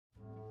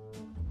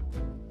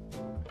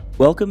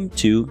Welcome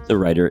to the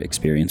Writer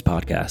Experience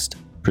Podcast,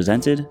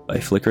 presented by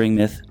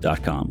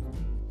FlickeringMyth.com.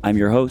 I'm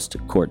your host,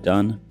 Court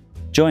Dunn.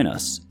 Join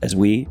us as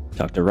we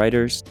talk to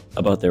writers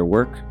about their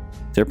work,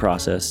 their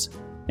process,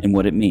 and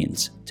what it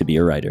means to be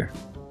a writer.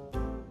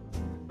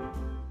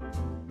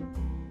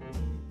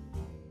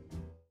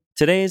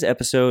 Today's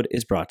episode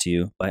is brought to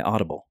you by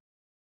Audible.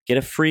 Get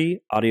a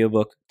free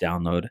audiobook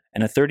download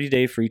and a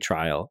 30-day free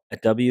trial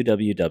at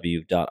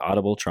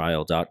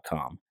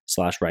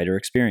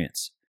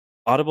www.audibletrial.com/writerexperience.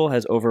 Audible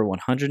has over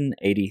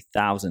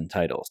 180,000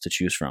 titles to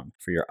choose from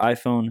for your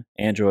iPhone,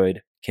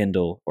 Android,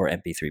 Kindle, or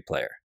MP3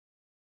 player.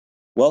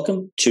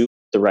 Welcome to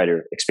the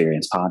Writer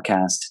Experience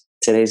Podcast.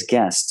 Today's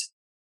guest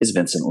is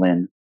Vincent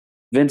Lin.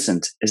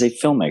 Vincent is a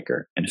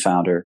filmmaker and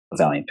founder of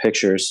Valiant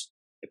Pictures,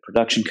 a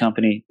production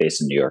company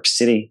based in New York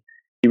City.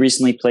 He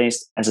recently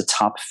placed as a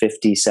top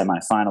 50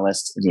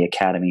 semifinalist in the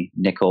Academy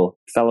Nicholl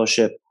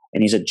Fellowship,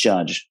 and he's a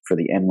judge for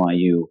the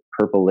NYU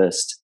Purple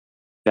List.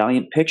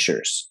 Valiant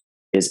Pictures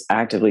is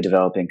actively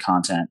developing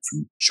content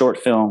from short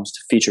films to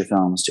feature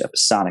films to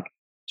episodic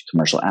to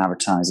commercial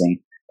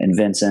advertising, and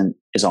Vincent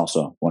is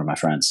also one of my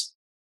friends.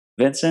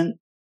 Vincent,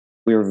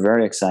 we were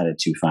very excited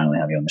to finally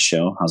have you on the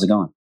show. How's it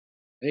going?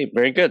 Hey,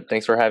 very good.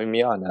 Thanks for having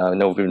me on. I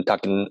know we've been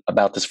talking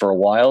about this for a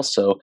while,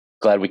 so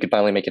glad we could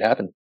finally make it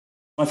happen.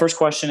 My first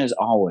question is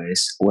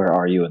always, where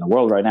are you in the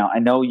world right now? I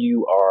know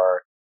you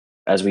are,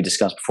 as we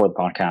discussed before the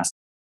podcast,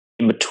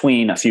 in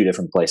between a few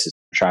different places,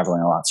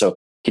 traveling a lot. So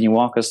can you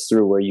walk us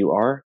through where you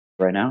are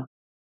right now?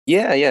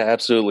 Yeah,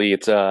 absolutely.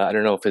 It's I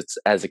don't know if it's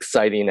as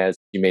exciting as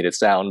you made it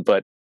sound,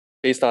 but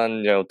based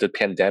on the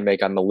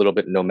pandemic, I'm a little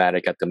bit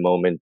nomadic at the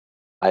moment.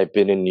 I've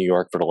been in New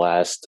York for the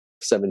last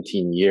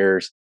 17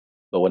 years,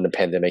 but when the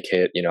pandemic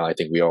hit, I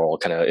think we are all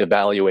kind of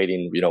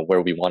evaluating,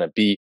 where we want to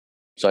be.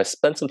 So I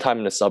spent some time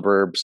in the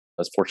suburbs.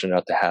 I was fortunate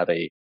enough to have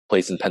a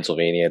place in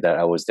Pennsylvania that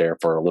I was there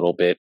for a little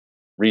bit.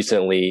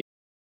 Recently,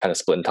 kind of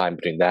splitting time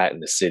between that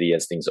and the city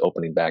as things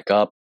opening back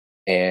up,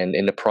 and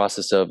in the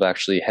process of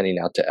actually heading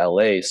out to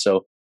LA.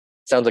 So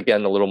sounds like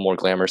getting a little more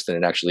glamorous than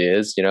it actually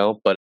is,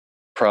 but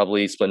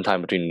probably splitting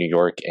time between New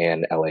York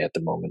and LA at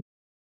the moment.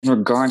 In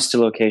regards to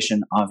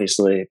location,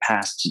 obviously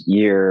past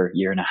year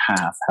and a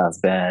half have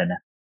been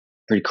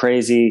pretty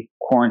crazy.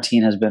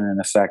 Quarantine has been in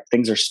effect.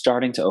 Things are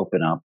starting to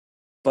open up,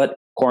 but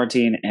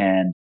quarantine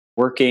and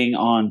working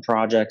on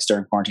projects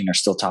during quarantine are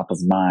still top of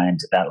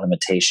mind, that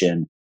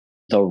limitation,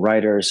 though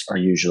writers are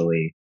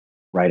usually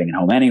writing at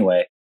home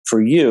anyway.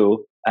 For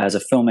you, as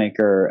a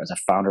filmmaker, as a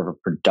founder of a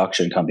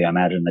production company, I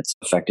imagine that's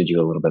affected you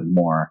a little bit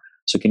more.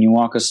 So can you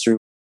walk us through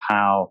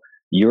how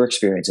your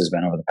experience has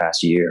been over the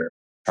past year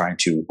trying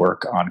to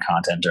work on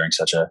content during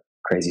such a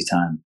crazy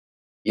time?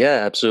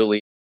 Yeah, absolutely.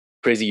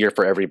 Crazy year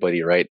for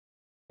everybody, right?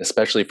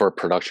 Especially for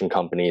production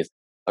companies.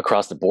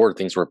 Across the board,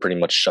 things were pretty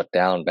much shut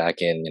down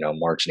back in,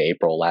 March and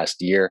April last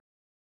year.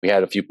 We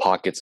had a few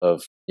pockets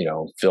of,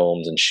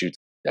 films and shoots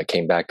that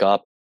came back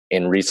up.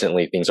 And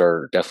recently things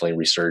are definitely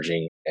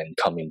resurging and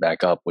coming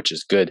back up, which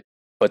is good.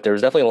 But there's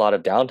definitely a lot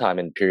of downtime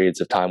and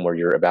periods of time where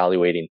you're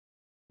evaluating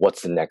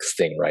what's the next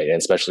thing, right? And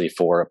especially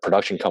for a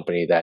production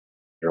company that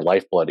your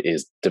lifeblood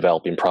is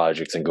developing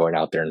projects and going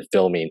out there and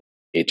filming,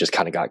 it just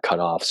kind of got cut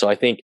off. So I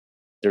think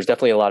there's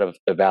definitely a lot of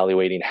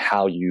evaluating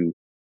how you,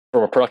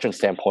 from a production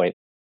standpoint,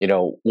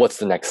 what's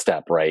the next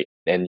step, right?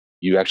 And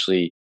you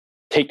actually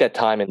take that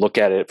time and look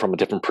at it from a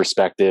different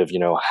perspective.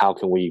 How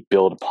can we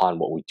build upon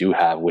what we do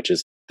have, which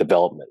is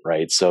development,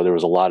 right? So there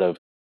was a lot of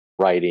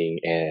writing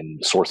and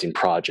sourcing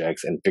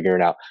projects and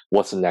figuring out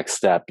what's the next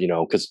step,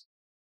 because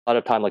a lot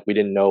of time, we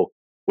didn't know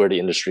where the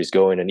industry is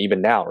going. And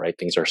even now, right,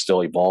 things are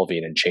still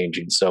evolving and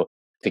changing. So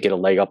to get a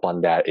leg up on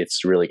that,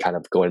 it's really kind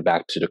of going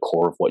back to the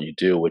core of what you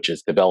do, which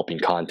is developing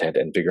content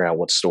and figuring out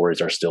what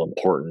stories are still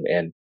important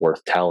and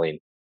worth telling.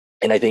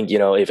 And I think,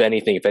 if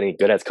any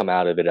good has come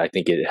out of it, I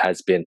think it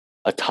has been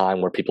a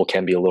time where people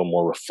can be a little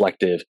more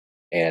reflective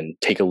and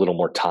take a little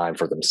more time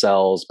for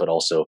themselves, but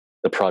also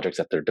the projects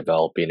that they're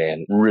developing,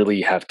 and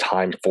really have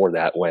time for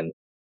that when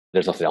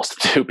there's nothing else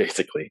to do,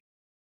 basically.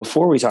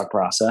 Before we talk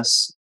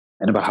process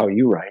and about how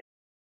you write,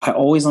 I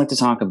always like to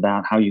talk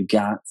about how you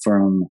got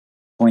from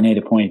point A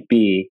to point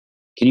B.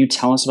 Can you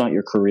tell us about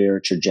your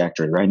career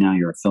trajectory? Right now,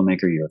 you're a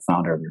filmmaker, you're a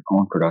founder of your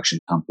own production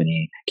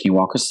company. Can you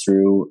walk us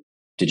through,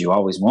 did you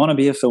always want to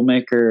be a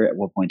filmmaker? At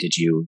what point did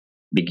you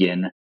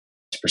begin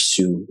to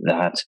pursue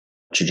that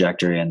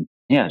trajectory? And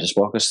just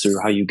walk us through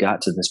how you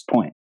got to this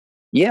point.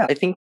 Yeah, I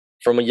think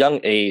from a young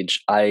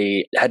age,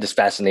 I had this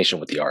fascination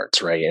with the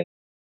arts, right? And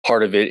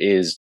part of it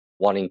is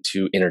wanting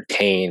to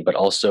entertain, but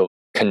also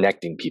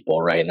connecting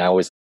people, right? And I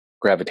always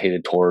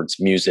gravitated towards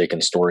music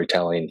and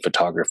storytelling,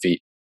 photography,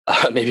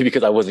 maybe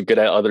because I wasn't good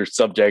at other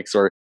subjects,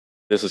 or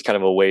this was kind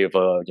of a way of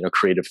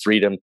creative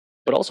freedom.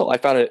 But also I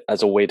found it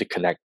as a way to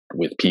connect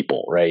with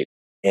people, right?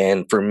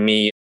 And for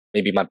me,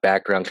 maybe my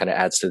background kind of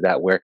adds to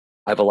that, where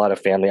I have a lot of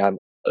family. I'm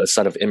a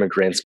son of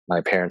immigrants. My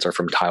parents are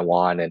from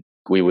Taiwan, and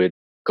we would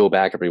go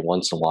back every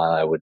once in a while.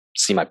 I would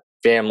see my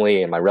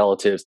family and my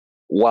relatives.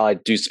 While I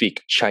do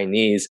speak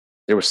Chinese,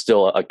 there was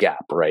still a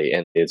gap, right?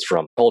 And it's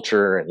from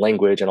culture and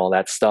language and all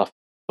that stuff.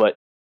 But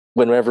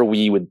whenever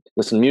we would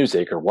listen to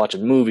music or watch a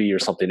movie or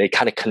something, it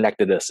kind of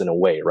connected us in a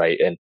way, right?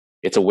 And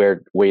it's a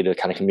weird way to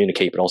kind of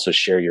communicate, but also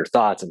share your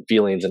thoughts and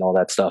feelings and all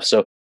that stuff.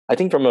 So I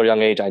think from a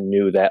young age, I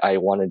knew that I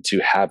wanted to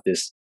have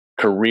this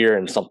career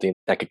in something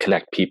that could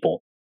connect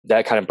people.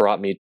 That kind of brought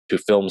me to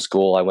film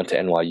school. I went to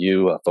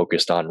NYU,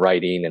 focused on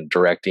writing and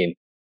directing.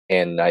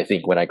 And I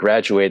think when I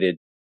graduated,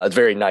 I was a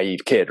very naive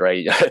kid,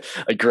 right?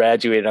 I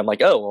graduated, I'm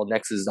like, oh, well,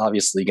 next is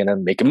obviously going to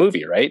make a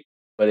movie, right?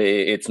 But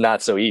it's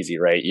not so easy,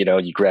 right? You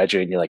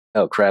graduate and you're like,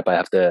 oh crap, I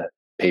have to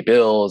pay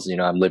bills.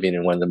 I'm living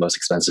in one of the most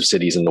expensive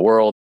cities in the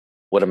world.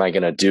 What am I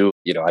going to do?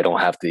 I don't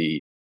have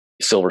the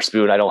silver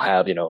spoon. I don't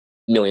have,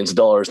 millions of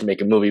dollars to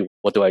make a movie.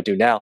 What do I do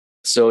now?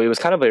 So it was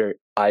kind of an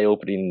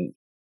eye-opening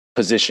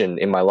position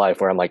in my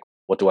life where I'm like,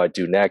 what do I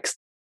do next?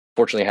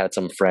 Fortunately, I had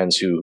some friends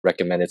who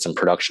recommended some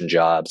production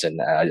jobs, and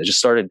I just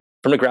started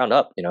from the ground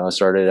up. I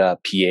started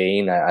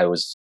PAing. I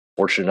was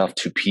fortunate enough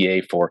to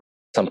PA for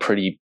some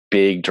pretty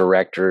big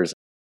directors.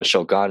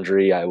 Michel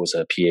Gondry, I was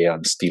a PA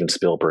on Steven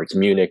Spielberg's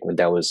Munich when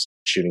that was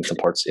shooting some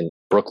parts in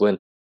Brooklyn.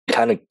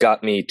 Kind of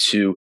got me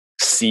to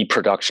see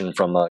production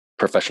from a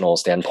professional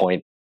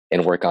standpoint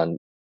and work on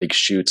big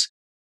shoots.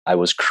 I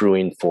was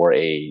crewing for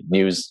a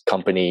news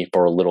company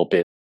for a little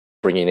bit,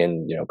 bringing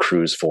in,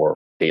 crews for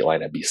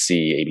Dateline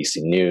NBC, ABC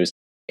News.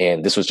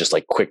 And this was just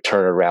like quick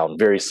turnaround,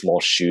 very small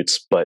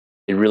shoots, but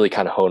it really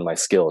kind of honed my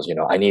skills.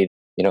 I need,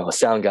 a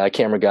sound guy,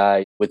 camera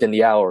guy within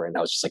the hour. And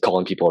I was just like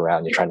calling people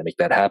around and trying to make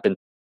that happen.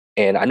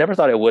 And I never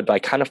thought I would, but I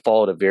kind of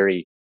followed a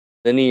very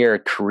linear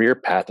career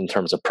path in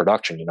terms of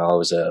production. I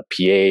was a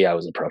PA, I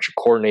was a production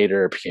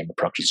coordinator, became a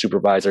production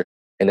supervisor,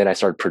 and then I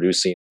started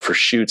producing for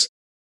shoots.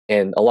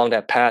 And along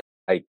that path,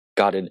 I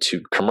got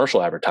into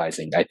commercial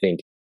advertising. I think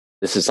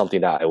this is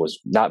something that I was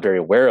not very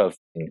aware of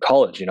in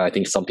college. I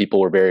think some people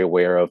were very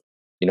aware of,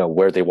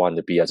 where they wanted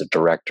to be as a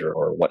director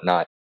or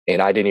whatnot.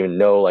 And I didn't even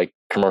know like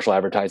commercial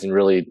advertising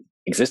really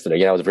existed.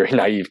 Again, I was a very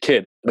naive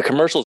kid. The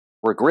commercials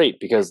were great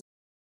because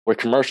with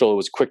commercial, it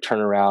was quick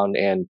turnaround.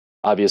 And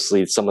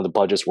obviously some of the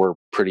budgets were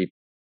pretty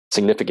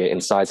significant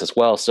in size as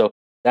well. So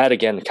that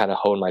again kind of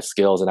honed my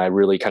skills. And I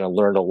really kind of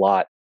learned a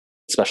lot,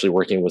 especially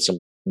working with some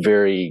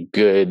very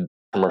good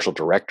commercial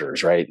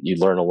directors, right? You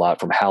learn a lot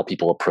from how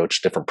people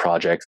approach different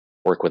projects,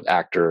 work with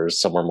actors.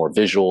 Some are more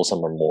visual,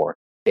 some are more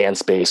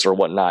dance-based or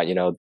whatnot.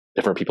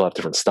 Different people have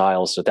different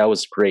styles. So that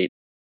was great.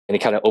 And it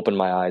kind of opened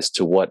my eyes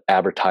to what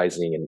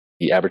advertising and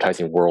the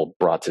advertising world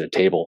brought to the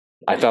table.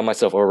 I found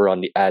myself over on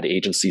the ad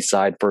agency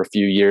side for a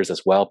few years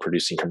as well,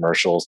 producing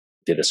commercials.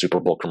 Did a Super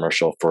Bowl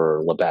commercial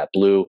for Labatt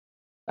Blue,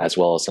 as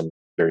well as some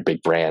very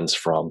big brands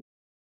from,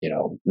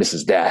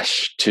 Mrs.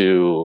 Dash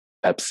to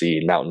Pepsi,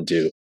 Mountain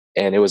Dew.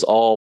 And it was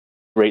all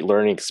great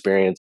learning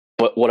experience.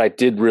 But what I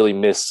did really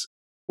miss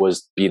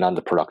was being on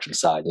the production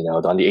side.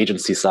 On the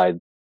agency side,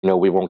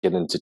 we won't get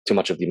into too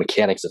much of the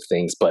mechanics of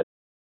things, but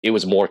it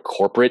was more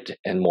corporate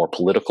and more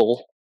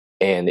political.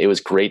 And it was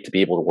great to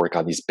be able to work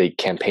on these big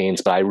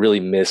campaigns, but I really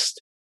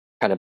missed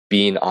kind of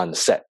being on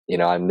set.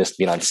 I missed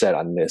being on set.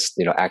 I missed,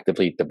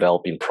 actively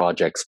developing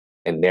projects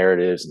and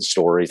narratives and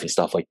stories and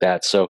stuff like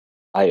that. So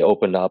I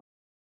opened up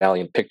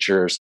Valiant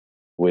Pictures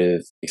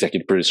with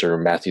executive producer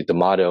Matthew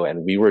D'Amato,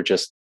 and we were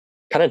just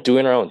kind of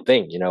doing our own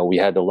thing. We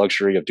had the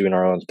luxury of doing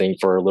our own thing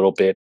for a little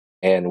bit,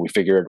 and we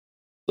figured,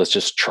 let's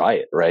just try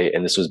it, right?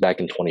 And this was back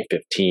in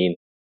 2015.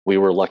 We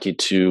were lucky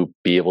to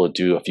be able to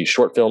do a few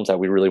short films that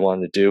we really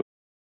wanted to do,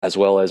 as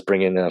well as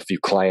bring in a few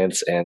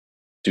clients and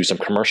do some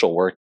commercial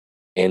work.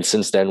 And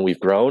since then, we've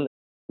grown.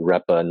 We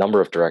rep a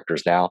number of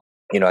directors now.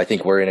 I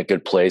think we're in a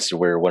good place.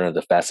 We're one of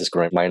the fastest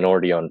growing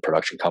minority-owned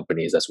production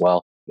companies as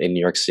well. In New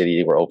York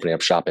City, we're opening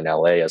up shop in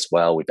LA as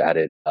well. We've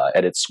added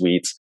edit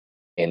suites.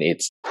 And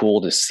it's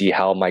cool to see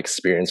how my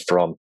experience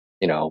from,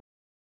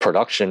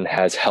 production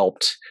has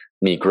helped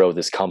me grow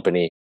this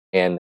company.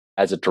 And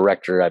as a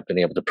director, I've been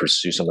able to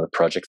pursue some of the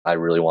projects I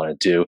really want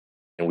to do.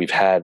 And we've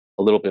had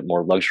a little bit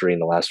more luxury in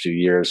the last few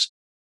years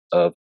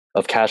of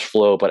cash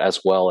flow, but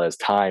as well as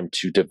time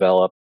to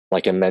develop,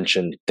 like I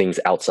mentioned, things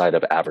outside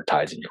of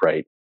advertising,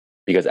 right?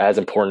 Because as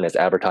important as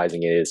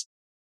advertising is,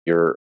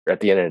 you're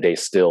at the end of the day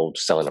still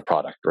selling a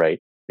product, right?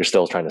 You're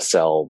still trying to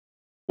sell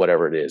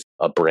whatever it is,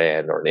 a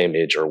brand or an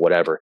image or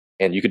whatever.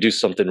 And you could do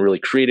something really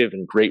creative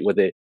and great with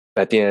it.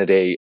 But at the end of the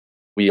day,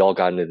 we all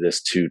got into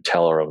this to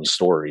tell our own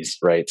stories,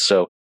 right?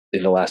 So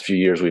in the last few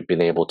years, we've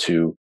been able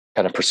to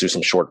kind of pursue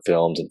some short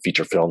films and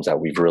feature films that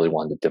we've really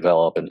wanted to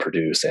develop and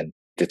produce. And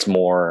it's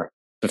more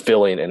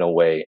fulfilling in a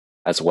way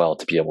as well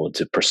to be able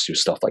to pursue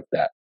stuff like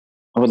that.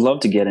 I would love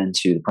to get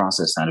into the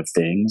process side of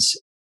things.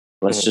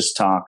 Let's just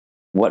talk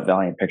what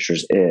Valiant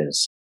Pictures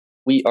is.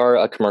 We are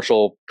a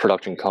commercial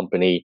production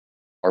company.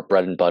 Our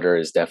bread and butter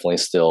is definitely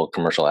still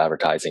commercial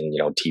advertising,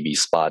 TV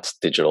spots,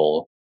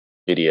 digital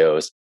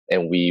videos.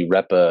 And we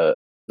rep a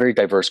very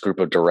diverse group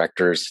of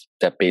directors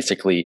that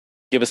basically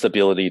give us the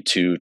ability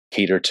to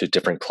cater to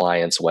different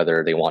clients,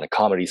 whether they want a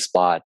comedy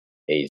spot,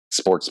 a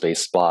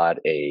sports-based spot,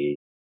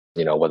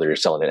 whether you're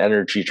selling an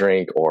energy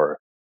drink or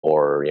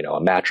a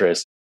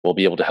mattress, we'll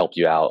be able to help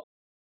you out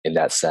in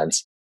that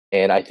sense.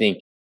 And I think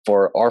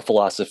for our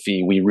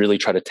philosophy, we really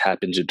try to tap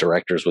into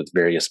directors with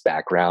various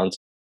backgrounds.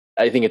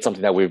 I think it's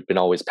something that we've been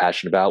always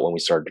passionate about when we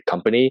started the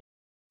company,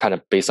 kind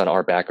of based on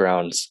our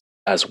backgrounds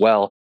as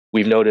well.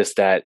 We've noticed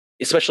that,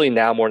 especially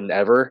now more than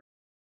ever,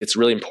 it's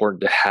really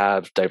important to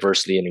have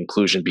diversity and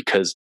inclusion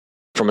because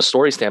from a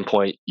story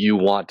standpoint, you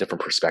want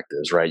different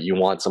perspectives, right? You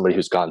want somebody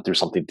who's gone through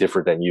something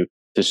different than you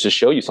to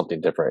show you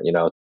something different.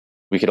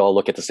 We could all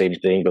look at the same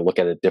thing, but look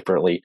at it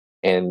differently.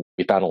 And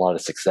we found a lot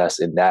of success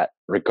in that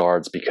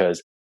regards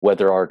because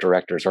whether our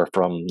directors are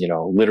from,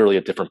 literally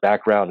a different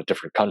background, a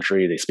different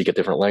country, they speak a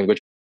different language,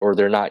 or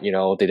they're not,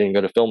 they didn't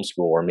go to film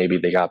school, or maybe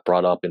they got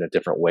brought up in a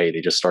different way.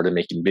 They just started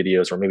making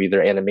videos, or maybe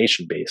they're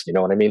animation based. You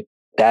know what I mean?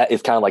 That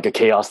is kind of like a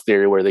chaos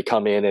theory where they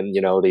come in and,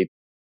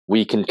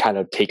 we can kind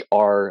of take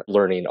our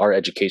learning, our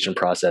education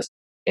process,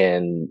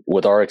 and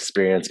with our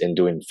experience in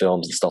doing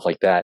films and stuff like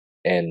that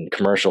and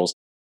commercials,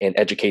 and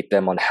educate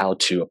them on how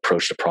to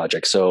approach the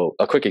project. So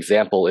a quick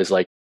example is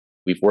like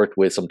we've worked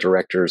with some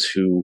directors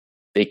who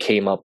they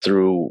came up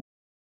through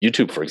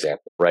YouTube, for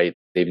example, right?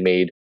 They've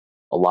made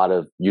a lot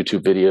of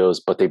YouTube videos,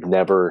 but they've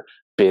never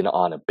been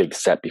on a big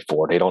set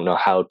before. They don't know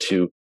how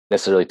to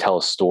necessarily tell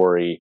a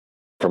story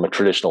from a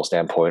traditional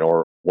standpoint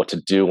or what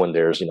to do when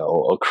there's,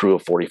 a crew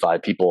of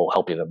 45 people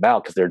helping them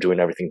out because they're doing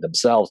everything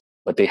themselves,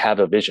 but they have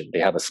a vision. They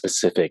have a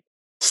specific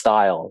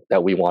style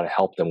that we want to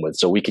help them with.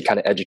 So we can kind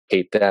of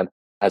educate them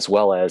as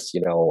well as,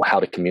 how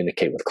to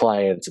communicate with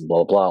clients and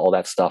blah, blah, all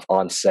that stuff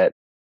on set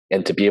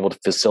and to be able to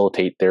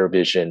facilitate their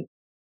vision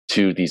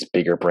to these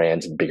bigger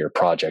brands and bigger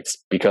projects.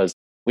 Because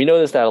we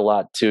notice that a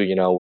lot too,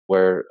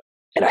 where,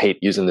 and I hate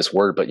using this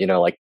word, but,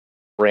 like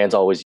brands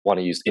always want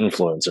to use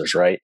influencers,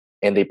 right?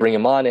 And they bring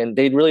them on and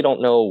they really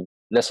don't know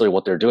necessarily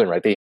what they're doing,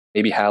 right? They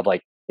maybe have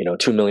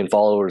 2 million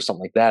followers or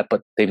something like that,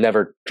 but they've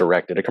never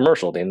directed a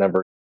commercial. They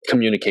never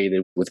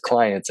communicated with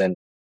clients. And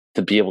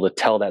to be able to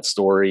tell that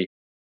story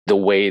the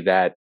way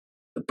that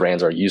the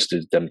brands are used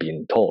to them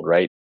being told,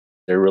 right?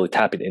 They're really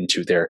tapping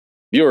into their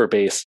viewer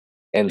base.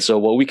 And so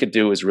what we could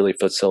do is really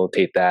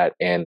facilitate that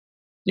and,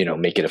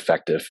 make it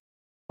effective.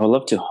 I would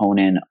love to hone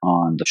in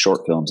on the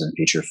short films and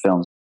feature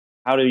films.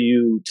 How do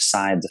you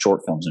decide the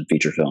short films and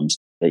feature films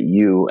that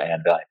you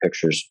and Valley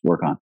Pictures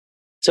work on?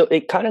 So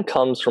it kind of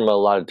comes from a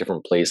lot of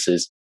different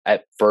places.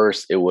 At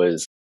first, it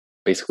was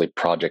basically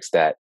projects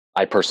that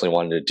I personally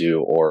wanted to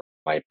do or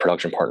my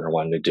production partner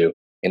wanted to do.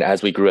 And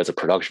as we grew as a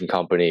production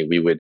company, we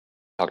would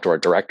talk to our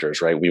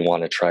directors, right? We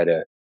want to try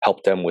to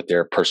help them with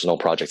their personal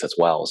projects as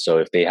well. So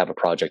if they have a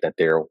project that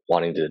they're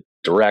wanting to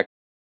direct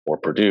or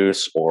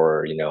produce,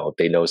 or,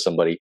 they know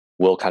somebody,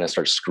 we'll kind of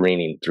start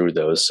screening through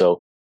those. So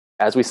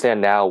as we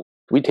stand now,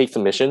 we take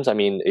submissions. I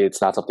mean,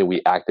 it's not something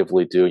we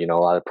actively do. A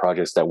lot of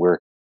projects that we're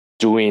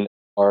doing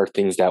are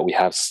things that we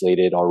have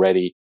slated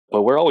already,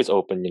 but we're always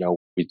open.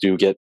 We do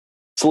get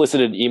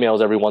solicited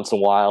emails every once in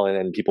a while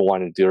and people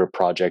want to do their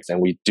projects.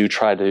 And we do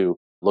try to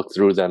look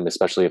through them,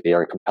 especially if they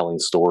are compelling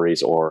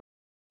stories or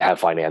have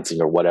financing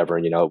or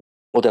whatever,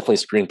 we'll definitely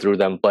screen through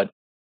them. But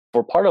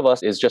for part of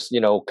us is just,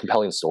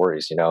 compelling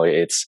stories.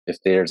 It's if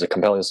there's a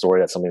compelling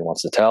story that somebody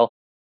wants to tell,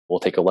 we'll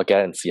take a look at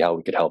it and see how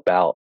we could help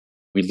out.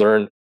 We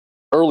learned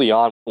early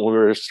on when we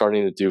were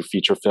starting to do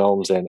feature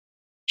films and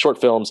short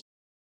films,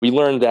 we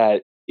learned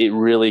that it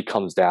really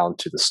comes down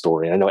to the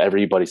story. And I know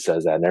everybody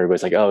says that and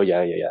everybody's like, oh,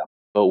 yeah.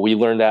 But we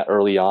learned that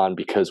early on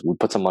because we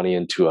put some money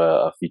into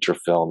a feature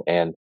film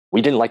and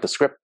we didn't like the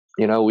script.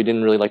 We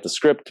didn't really like the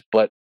script,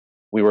 but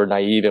we were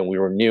naive and we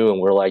were new and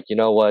we're like, you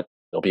know what?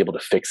 They'll be able to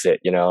fix it.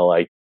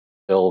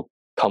 They'll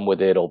come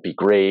with it. It'll be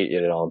great.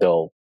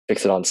 They'll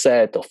fix it on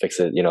set. They'll fix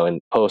it, in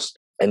post.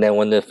 And then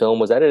when the film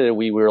was edited,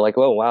 we were like,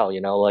 oh, wow,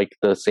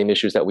 the same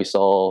issues that we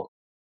saw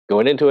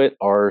going into it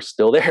are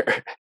still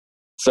there.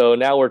 So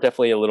now we're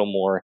definitely a little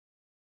more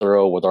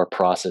thorough with our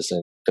process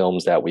and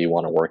films that we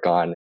want to work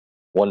on.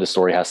 One, the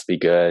story has to be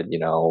good.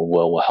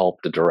 We'll help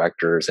the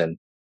directors and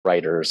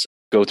writers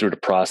go through the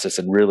process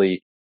and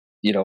really,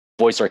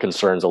 voice our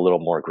concerns a little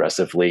more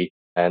aggressively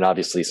and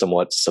obviously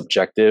somewhat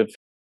subjective.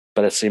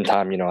 But at the same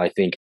time, I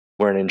think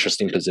we're in an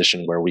interesting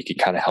position where we could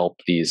kind of help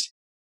these,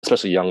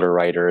 especially younger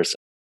writers,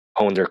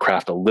 hone their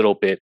craft a little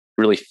bit,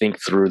 really think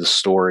through the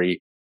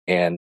story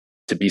and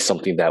to be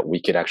something that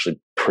we could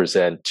actually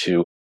present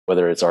to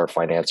whether it's our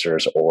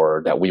financiers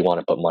or that we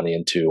want to put money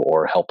into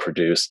or help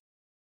produce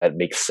that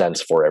makes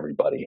sense for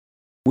everybody.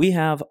 We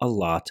have a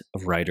lot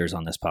of writers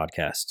on this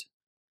podcast.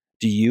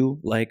 Do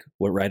you like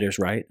what writers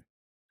write?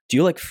 Do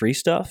you like free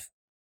stuff?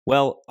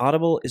 Well,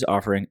 Audible is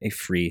offering a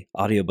free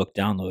audiobook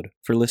download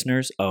for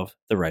listeners of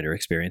the Writer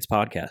Experience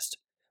podcast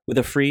with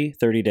a free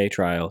 30-day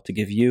trial to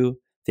give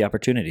you the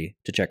opportunity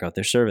to check out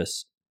their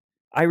service.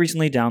 I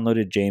recently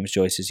downloaded James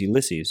Joyce's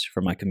Ulysses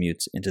for my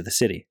commutes into the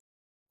city,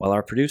 while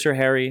our producer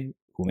Harry,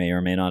 who may or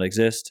may not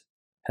exist,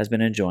 has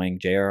been enjoying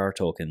J.R.R.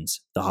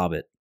 Tolkien's The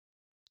Hobbit.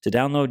 To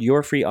download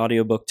your free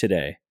audiobook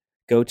today,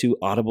 go to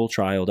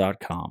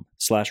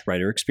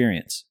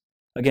audibletrial.com/writerexperience.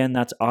 Again,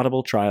 that's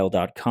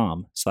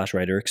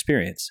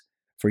audibletrial.com/writerexperience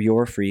for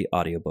your free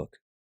audiobook.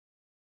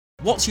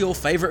 What's your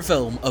favourite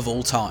film of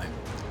all time?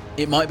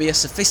 It might be a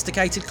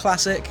sophisticated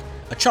classic,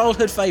 a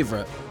childhood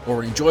favourite,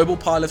 or an enjoyable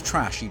pile of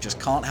trash you just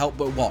can't help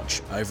but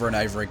watch over and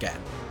over again.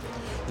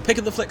 The Pick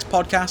of the Flicks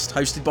podcast,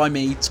 hosted by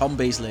me, Tom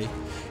Beasley,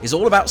 is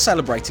all about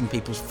celebrating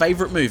people's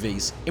favourite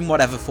movies in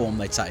whatever form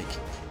they take.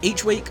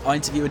 Each week, I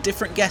interview a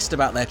different guest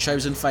about their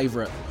chosen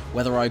favourite,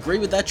 whether I agree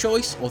with their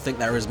choice or think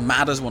they're as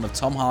mad as one of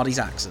Tom Hardy's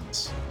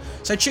accents.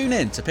 So tune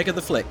in to Pick of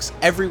the Flicks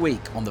every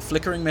week on the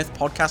Flickering Myth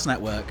Podcast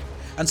Network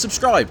and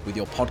subscribe with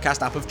your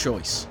podcast app of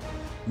choice.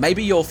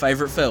 Maybe your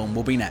favourite film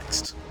will be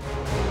next.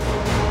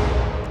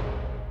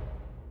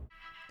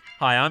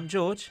 Hi, I'm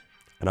George.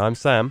 And I'm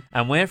Sam.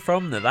 And we're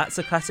from the That's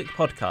a Classic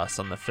podcast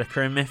on the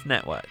Flickering Myth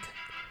Network.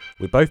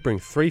 We both bring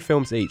 3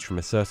 films each from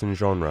a certain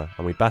genre,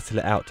 and we battle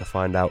it out to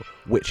find out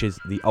which is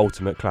the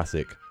ultimate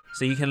classic.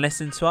 So you can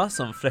listen to us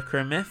on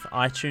Flickering Myth,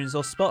 iTunes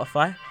or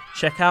Spotify.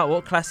 Check out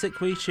what classic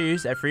we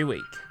choose every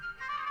week.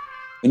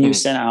 When you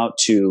set out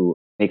to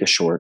make a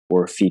short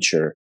or a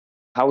feature,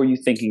 how are you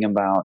thinking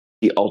about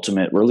the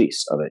ultimate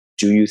release of it?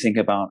 Do you think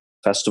about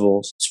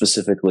festivals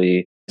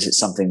specifically? Is it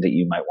something that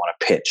you might want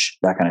to pitch?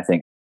 That kind of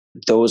thing.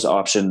 Those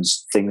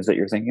options, things that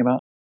you're thinking about?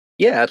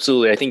 Yeah,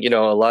 absolutely. I think, a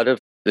lot of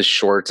the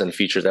shorts and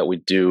features that we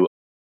do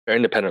are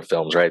independent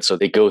films, right? So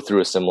they go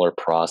through a similar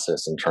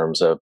process in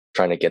terms of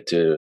trying to get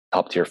to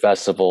top tier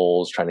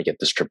festivals, trying to get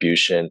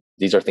distribution.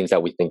 These are things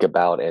that we think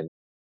about, and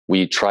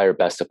we try our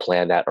best to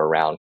plan that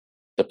around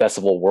the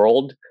festival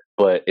world,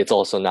 but it's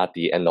also not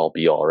the end all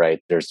be all, right?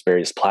 There's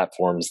various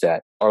platforms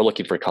that are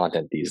looking for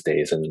content these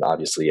days. And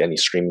obviously any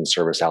streaming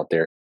service out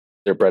there,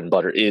 their bread and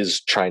butter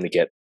is trying to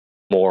get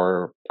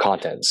more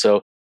content.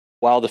 So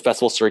while the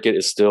festival circuit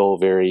is still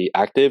very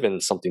active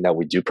and something that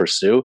we do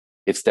pursue,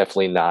 it's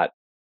definitely not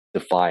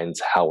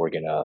defines how we're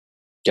going to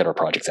get our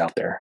projects out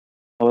there.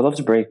 I would love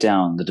to break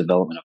down the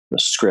development of the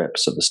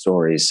scripts, of the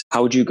stories.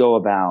 How would you go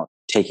about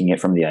taking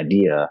it from the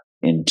idea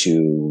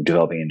into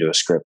developing into a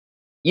script?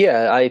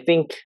 Yeah, I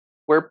think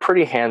we're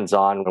pretty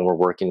hands-on when we're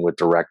working with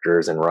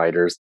directors and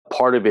writers.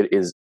 Part of it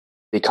is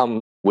they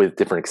come with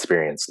different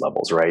experience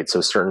levels, right?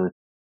 So certain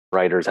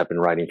writers have been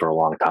writing for a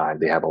long time.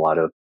 They have a lot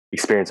of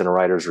experience in a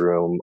writer's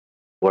room.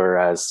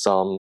 Whereas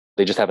some,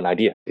 they just have an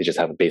idea. They just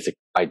have a basic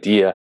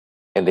idea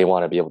and they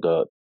want to be able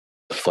to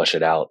flesh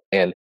it out.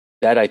 And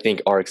that, I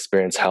think, our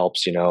experience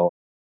helps,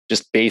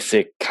 just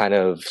basic kind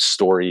of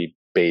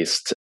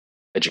story-based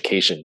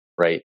education,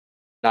 right?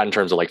 Not in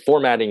terms of like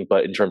formatting,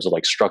 but in terms of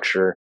like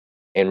structure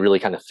and really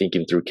kind of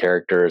thinking through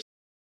characters.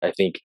 I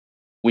think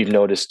we've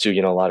noticed too,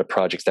 a lot of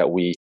projects that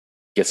we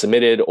get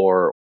submitted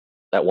or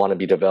that want to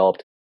be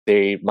developed,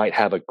 they might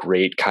have a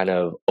great kind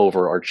of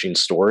overarching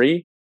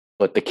story,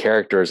 but the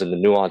characters and the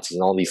nuances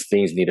and all these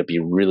things need to be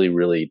really,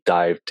 really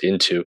dived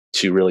into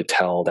to really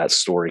tell that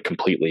story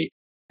completely.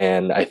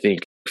 And I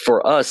think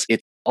for us, it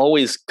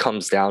always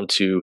comes down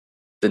to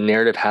the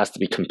narrative has to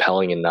be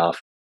compelling enough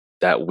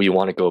that we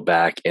want to go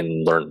back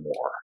and learn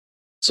more.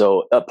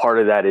 So a part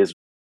of that is,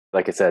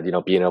 like I said,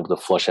 being able to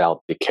flesh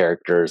out the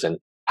characters and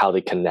how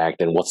they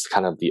connect and what's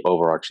kind of the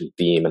overarching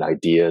theme and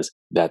ideas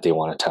that they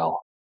want to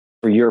tell.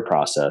 For your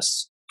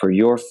process, for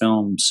your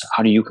films,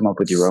 how do you come up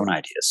with your own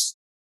ideas?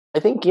 I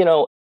think,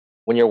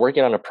 when you're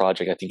working on a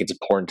project, I think it's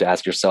important to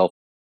ask yourself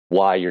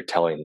why you're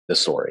telling the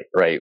story,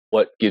 right?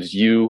 What gives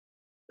you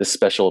the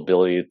special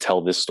ability to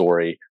tell this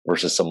story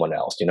versus someone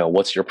else?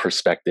 What's your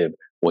perspective?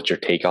 What's your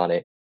take on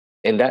it?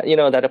 And that,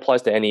 that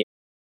applies to any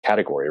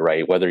category,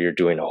 right? Whether you're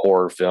doing a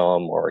horror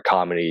film or a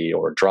comedy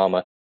or a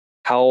drama,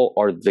 how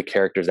are the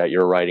characters that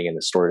you're writing and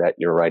the story that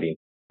you're writing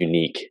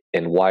unique?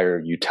 And why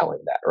are you telling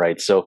that, right?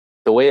 So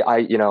the way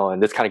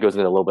and this kind of goes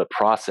into a little bit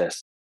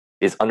process,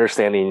 is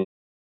understanding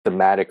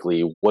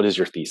thematically, what is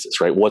your thesis,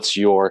 right? What's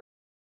your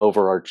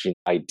overarching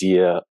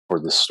idea for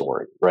the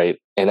story, right?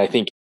 And I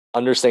think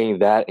understanding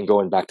that and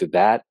going back to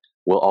that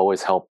will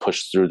always help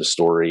push through the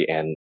story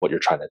and what you're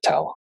trying to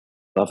tell.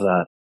 Love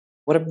that.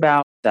 What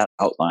about that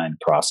outline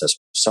process?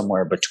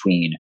 Somewhere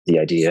between the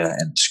idea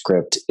and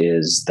script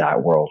is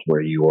that world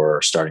where you're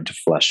starting to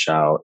flesh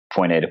out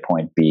point A to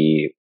point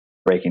B,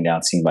 breaking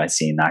down scene by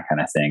scene, that kind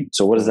of thing.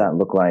 So what does that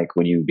look like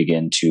when you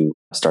begin to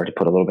start to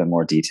put a little bit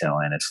more detail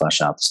in and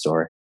flesh out the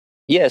story?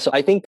 Yeah, so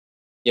I think,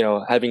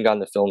 having gone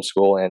to film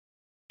school and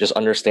just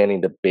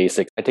understanding the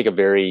basics, I take a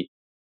very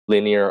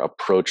linear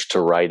approach to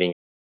writing.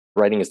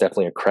 Writing is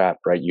definitely a craft,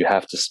 right? You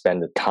have to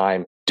spend the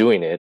time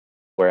doing it.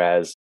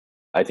 Whereas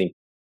I think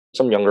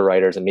some younger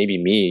writers, and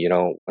maybe me,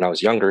 when I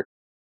was younger,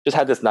 just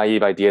had this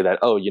naive idea that,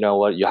 oh, you know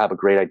what, you have a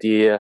great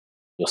idea,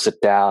 you'll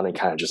sit down and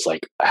kind of just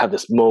like have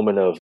this moment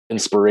of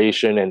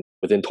inspiration and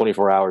within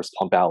 24 hours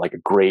pump out like a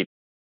great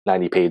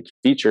 90-page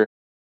feature.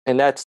 And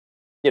that's,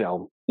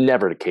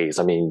 never the case.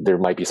 I mean, there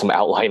might be some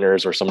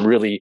outliners or some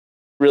really,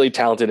 really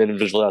talented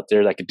individuals out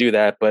there that could do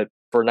that. But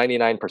for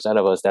 99%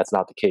 of us, that's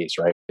not the case,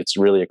 right? It's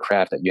really a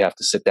craft that you have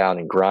to sit down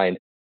and grind.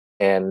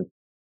 And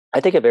I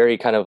take a very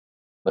kind of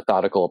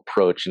methodical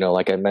approach.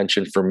 Like I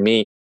mentioned, for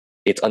me,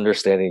 it's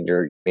understanding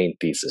your main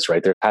thesis,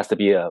 right? There has to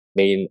be a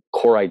main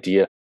core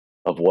idea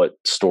of what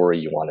story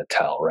you want to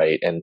tell, right?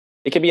 And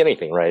it can be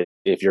anything, right?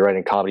 If you're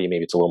writing comedy,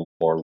 maybe it's a little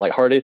more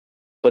lighthearted,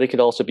 but it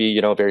could also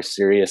be, very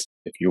serious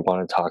if you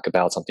want to talk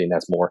about something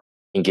that's more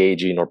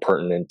engaging or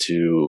pertinent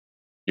to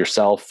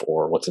yourself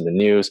or what's in the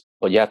news,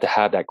 but you have to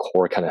have that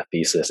core kind of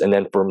thesis. And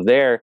then from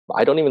there,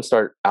 I don't even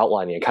start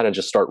outlining. I kind of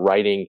just start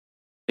writing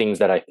things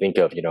that I think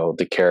of,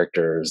 the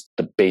characters,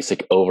 the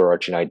basic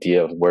overarching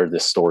idea of where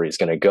this story is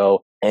going to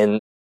go, and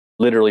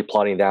literally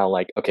plotting down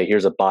like, okay,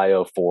 here's a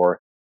bio for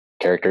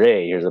character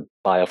A, here's a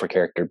bio for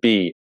character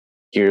B,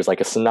 here's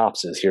like a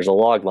synopsis, here's a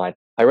log line.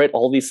 I write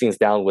all these things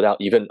down without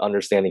even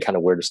understanding kind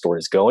of where the story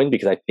is going,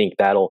 because I think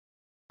that'll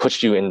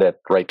push you in the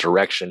right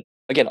direction.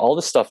 Again, all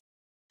this stuff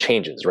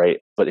changes, right?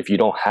 But if you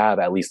don't have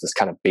at least this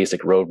kind of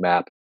basic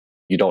roadmap,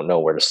 you don't know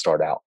where to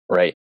start out,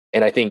 right?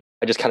 And I think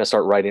I just kind of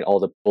start writing all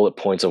the bullet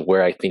points of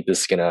where I think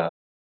this is gonna,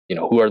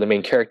 who are the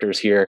main characters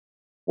here,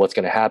 what's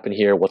gonna happen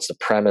here, what's the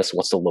premise,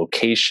 what's the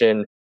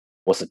location,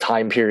 what's the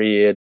time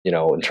period,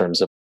 in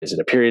terms of, is it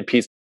a period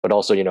piece? But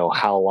also,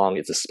 how long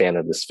is the span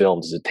of this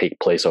film? Does it take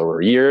place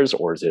over years,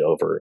 or is it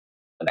over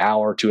an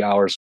hour, 2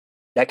 hours?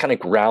 That kind of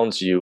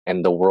grounds you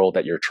in the world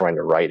that you're trying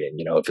to write in.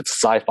 If it's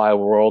a sci-fi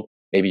world,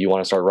 maybe you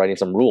want to start writing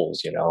some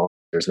rules,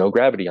 there's no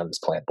gravity on this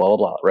planet, blah, blah,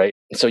 blah, right?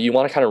 So you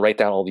want to kind of write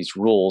down all these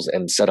rules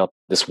and set up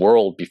this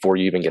world before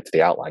you even get to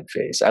the outline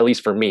phase. At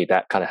least for me,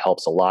 that kind of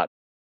helps a lot.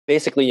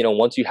 Basically,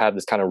 once you have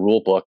this kind of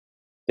rule book,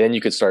 then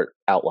you could start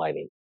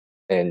outlining.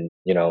 And,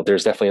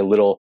 there's definitely a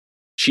little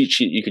cheat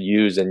sheet you could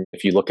use. And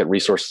if you look at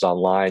resources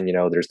online,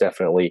 there's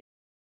definitely,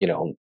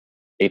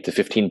 8 to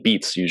 15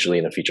 beats usually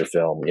in a feature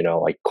film,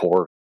 like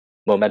core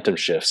momentum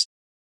shifts.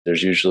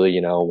 There's usually,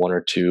 1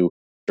 or 2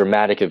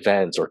 dramatic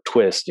events or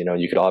twists.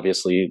 You could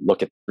obviously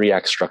look at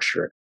 3-act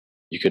structure.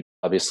 You could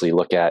obviously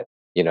look at,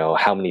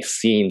 how many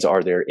scenes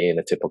are there in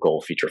a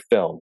typical feature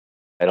film.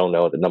 I don't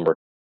know the number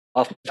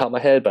off the top of my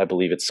head, but I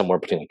believe it's somewhere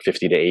between like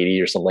 50 to 80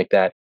 or something like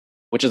that,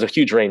 which is a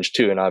huge range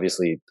too. And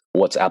obviously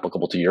what's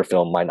applicable to your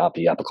film might not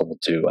be applicable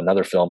to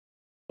another film.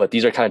 But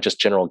these are kind of just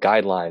general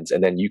guidelines.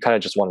 And then you kind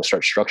of just want to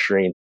start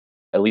structuring,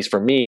 at least for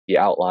me, the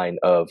outline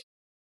of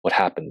what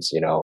happens.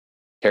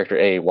 Character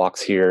A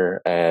walks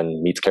here and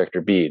meets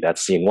character B.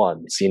 That's scene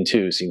 1, scene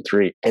 2, scene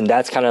 3. And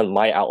that's kind of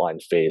my outline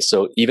phase.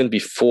 So even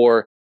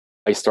before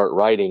I start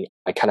writing,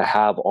 I kind of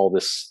have all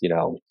this,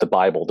 the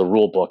Bible, the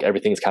rule book,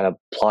 everything's kind of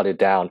plotted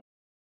down.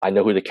 I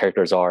know who the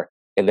characters are.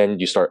 And then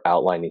you start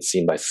outlining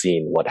scene by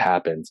scene what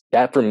happens.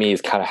 That for me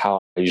is kind of how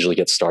I usually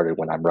get started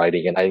when I'm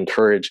writing. And I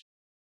encourage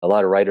a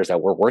lot of writers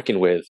that we're working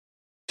with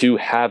to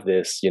have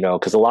this,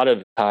 because a lot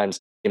of times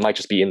it might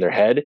just be in their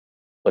head.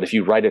 But if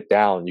you write it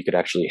down, you could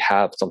actually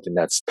have something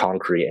that's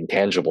concrete and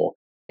tangible,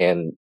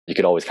 and you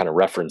could always kind of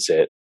reference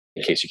it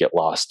in case you get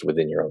lost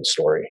within your own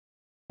story.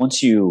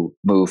 Once you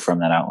move from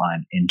that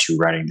outline into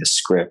writing the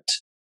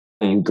script,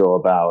 you go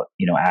about,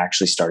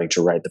 actually starting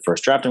to write the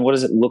first draft, and what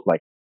does it look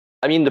like?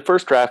 I mean, the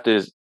first draft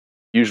is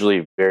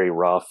usually very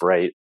rough,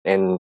 right?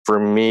 And for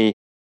me,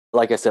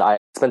 like I said, I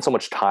spend so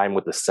much time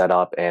with the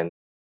setup and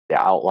the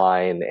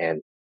outline and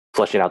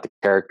fleshing out the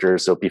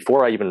characters. So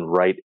before I even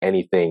write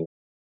anything,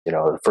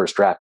 the first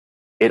draft,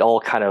 it all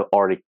kind of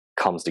already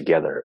comes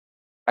together.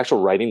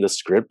 Actual writing the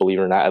script, believe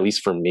it or not, at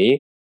least for me,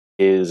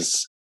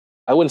 is,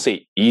 I wouldn't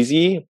say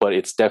easy, but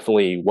it's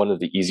definitely one of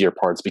the easier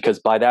parts, because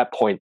by that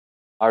point,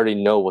 I already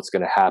know what's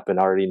going to happen.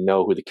 I already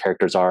know who the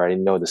characters are. I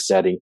already know the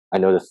setting. I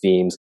know the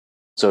themes.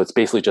 So it's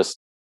basically just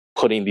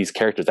putting these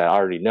characters that I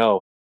already know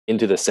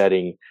into the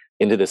setting,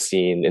 into the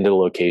scene, into the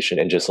location,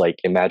 and just like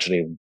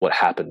imagining what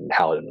happened and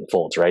how it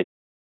unfolds, right?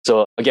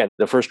 So again,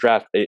 the first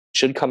draft, it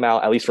should come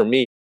out, at least for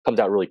me, comes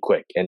out really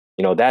quick. And,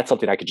 that's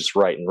something I could just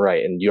write,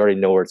 and you already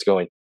know where it's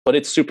going. But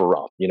it's super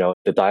rough.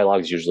 The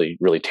dialogue is usually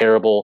really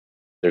terrible.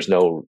 There's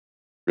no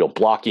real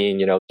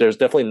blocking. There's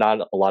definitely not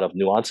a lot of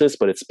nuances,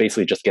 but it's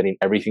basically just getting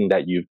everything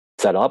that you've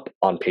set up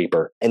on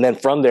paper. And then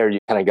from there, you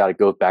kind of got to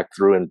go back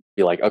through and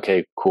be like,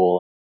 okay,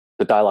 cool.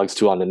 The dialogue's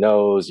too on the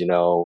nose,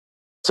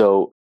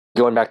 So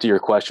going back to your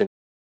question,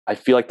 I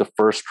feel like the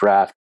first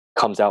draft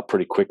comes out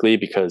pretty quickly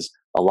because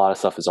a lot of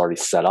stuff is already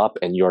set up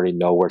and you already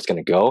know where it's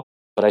going to go.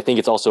 But I think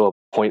it's also a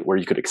point where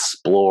you could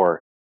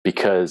explore,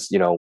 because,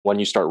 when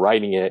you start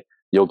writing it,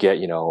 you'll get,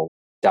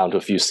 down to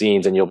a few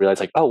scenes and you'll realize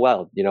like, oh,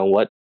 wow, you know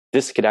what?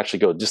 This could actually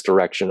go this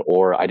direction,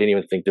 or I didn't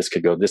even think this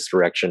could go this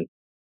direction.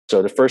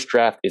 So the first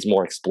draft is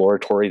more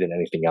exploratory than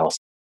anything else.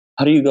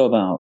 How do you go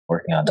about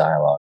working on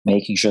dialogue,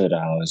 making sure the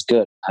dialogue is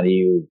good? How do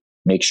you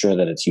make sure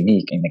that it's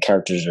unique and the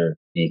characters are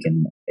unique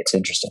and it's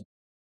interesting?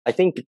 I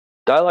think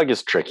dialogue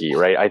is tricky,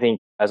 right? I think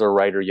as a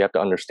writer, you have to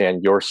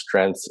understand your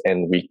strengths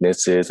and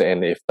weaknesses.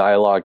 And if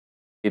dialogue,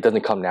 it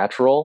doesn't come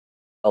natural,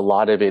 a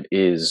lot of it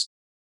is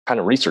kind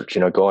of research,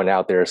 going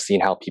out there, seeing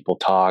how people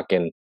talk.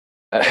 And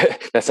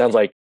that sounds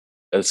like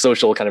a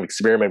social kind of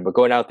experiment, but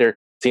going out there,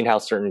 seeing how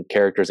certain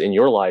characters in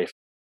your life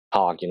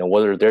talk,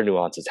 what are their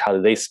nuances? How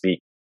do they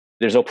speak?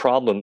 There's no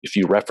problem if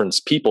you reference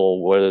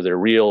people, whether they're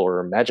real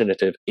or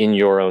imaginative, in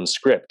your own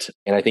script.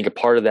 And I think a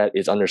part of that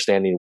is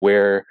understanding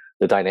where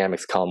the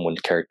dynamics come when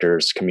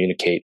characters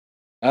communicate.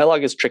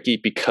 Dialogue is tricky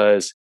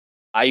because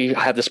I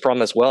have this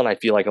problem as well. And I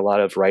feel like a lot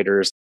of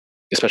writers,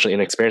 especially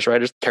inexperienced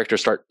writers, characters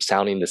start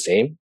sounding the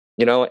same,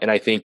 and I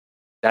think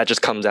that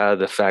just comes out of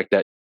the fact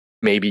that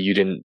maybe you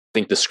didn't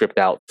think the script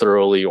out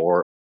thoroughly,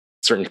 or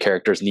certain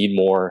characters need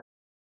more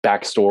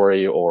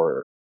backstory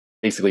or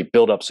basically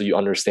build up so you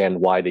understand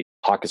why they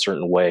talk a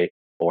certain way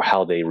or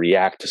how they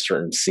react to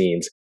certain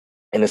scenes.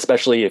 And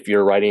especially if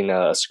you're writing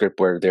a script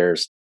where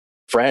there's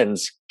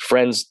friends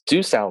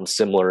do sound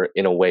similar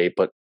in a way,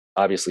 but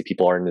obviously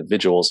people are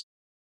individuals.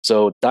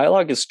 So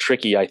dialogue is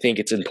tricky. I think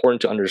it's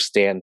important to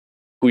understand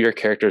who your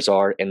characters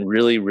are and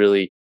really,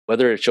 really,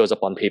 whether it shows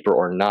up on paper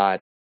or not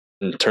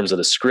in terms of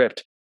the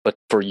script, but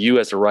for you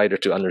as a writer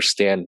to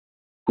understand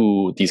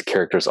who these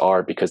characters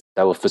are, because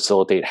that will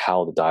facilitate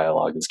how the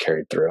dialogue is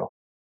carried through.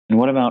 And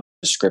what about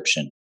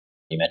description?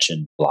 You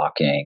mentioned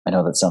blocking. I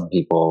know that some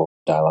people,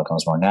 dialogue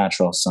comes more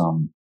natural.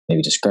 Some,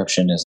 maybe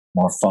description is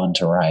more fun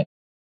to write.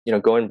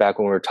 Going back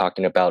when we were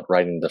talking about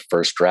writing the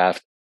first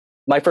draft,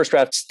 my first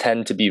drafts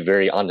tend to be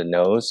very on the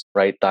nose,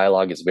 right?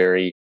 Dialogue is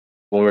very,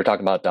 when we were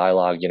talking about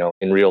dialogue,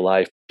 in real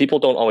life, people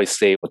don't always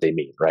say what they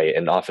mean, right?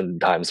 And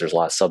oftentimes there's a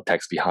lot of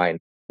subtext behind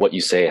what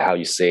you say, how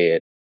you say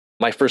it.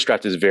 My first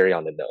draft is very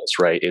on the nose,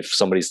 right? If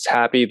somebody's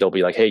happy, they'll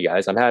be like, hey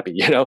guys, I'm happy,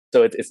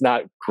 So it's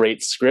not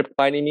great script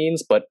by any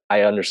means, but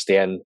I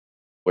understand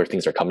where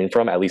things are coming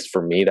from. At least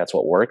for me, that's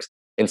what works.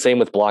 And same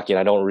with blocking.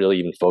 I don't really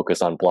even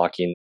focus on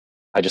blocking.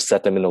 I just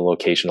set them in a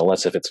location,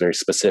 unless if it's very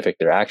specific,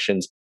 their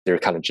actions, they're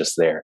kind of just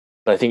there.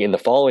 But I think in the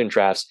following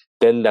drafts,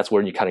 then that's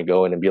where you kind of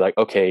go in and be like,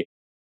 okay,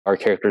 our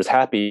character is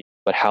happy,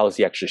 but how is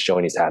he actually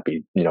showing he's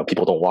happy?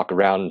 People don't walk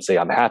around and say,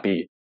 I'm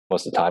happy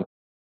most of the time,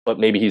 but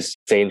maybe he's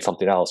saying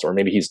something else, or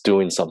maybe he's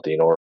doing something,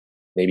 or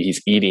maybe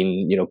he's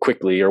eating,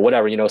 quickly or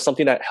whatever,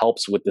 something that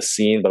helps with the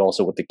scene, but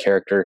also with the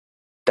character.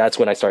 That's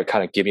when I start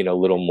kind of giving a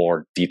little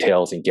more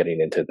details and getting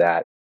into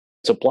that.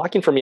 So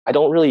blocking for me, I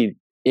don't really,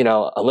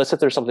 unless if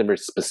there's something very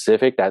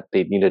specific that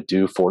they need to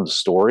do for the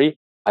story,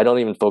 I don't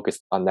even focus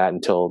on that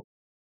until,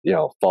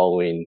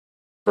 following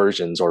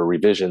versions or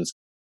revisions.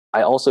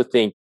 I also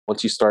think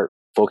once you start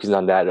focusing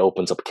on that, it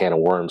opens up a can of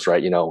worms,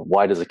 right?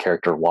 Why does a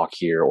character walk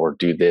here or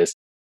do this?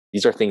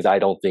 These are things I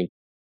don't think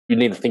you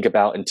need to think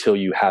about until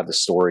you have the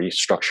story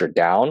structured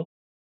down.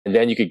 And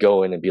then you could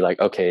go in and be like,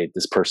 okay,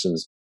 this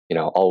person's,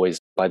 always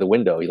by the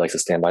window. He likes to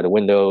stand by the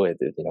window. It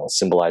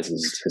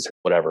symbolizes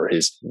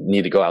his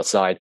need to go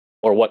outside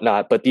or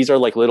whatnot. But these are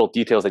like little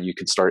details that you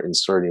can start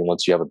inserting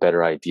once you have a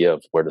better idea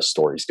of where the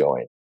story's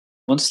going.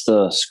 Once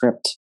the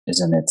script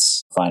is in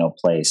its final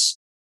place,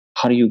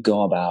 how do you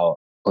go about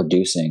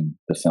producing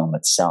the film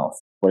itself?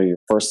 What are your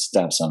first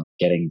steps on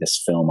getting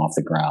this film off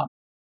the ground?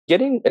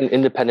 Getting an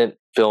independent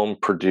film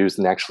produced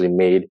and actually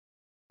made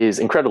is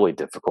incredibly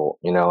difficult,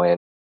 and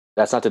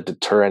that's not to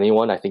deter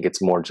anyone. I think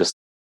it's more just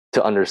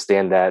to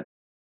understand that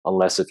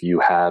unless if you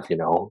have, a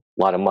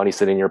lot of money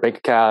sitting in your bank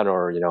account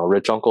or, a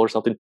rich uncle or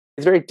something,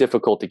 it's very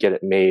difficult to get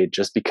it made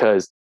just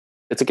because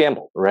it's a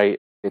gamble, right?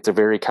 It's a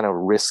very kind of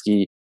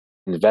risky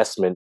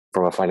investment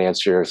from a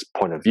financier's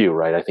point of view,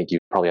 right? I think you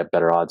probably have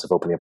better odds of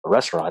opening up a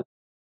restaurant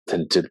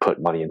than to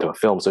put money into a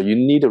film. So you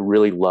need to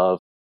really love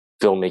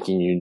filmmaking.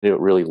 You need to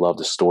really love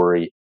the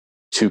story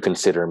to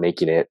consider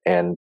making it.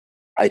 And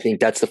I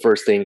think that's the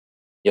first thing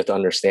you have to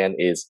understand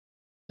is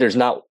there's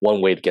not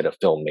one way to get a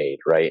film made,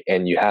 right?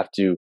 And you have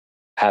to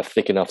have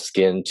thick enough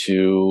skin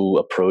to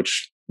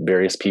approach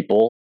various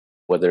people,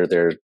 whether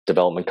they're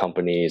development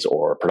companies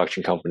or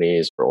production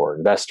companies or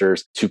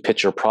investors, to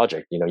pitch your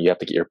project. You have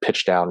to get your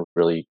pitch down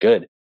really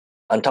good.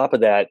 On top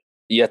of that,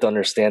 you have to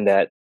understand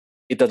that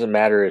it doesn't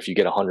matter if you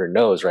get 100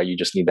 no's, right? You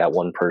just need that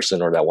one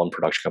person or that one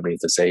production company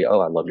to say, oh,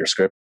 I love your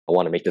script. I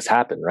want to make this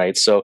happen, right?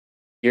 So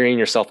gearing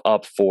yourself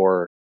up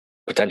for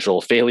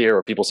potential failure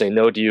or people saying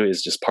no to you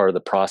is just part of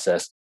the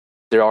process.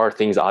 There are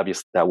things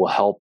obviously that will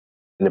help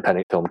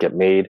independent film get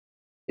made.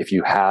 If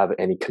you have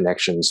any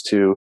connections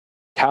to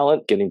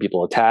talent, getting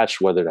people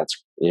attached, whether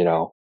that's,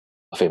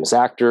 a famous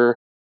actor,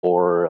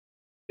 or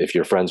if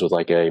you're friends with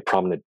like a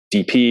prominent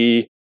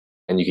DP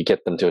and you could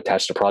get them to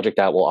attach to the project,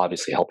 that will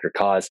obviously help your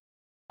cause.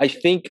 I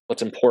think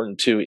what's important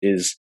too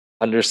is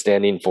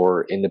understanding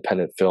for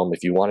independent film,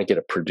 if you want to get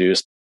it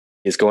produced,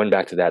 is going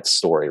back to that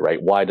story, right?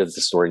 Why does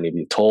the story need to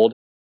be told?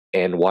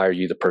 And why are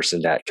you the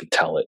person that can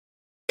tell it?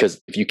 Because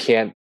if you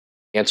can't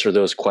answer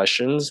those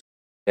questions,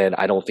 then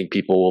I don't think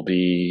people will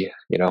be,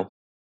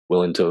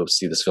 willing to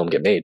see this film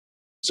get made.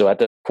 So at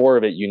the core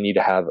of it, you need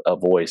to have a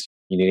voice.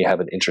 You need to have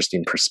an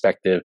interesting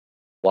perspective.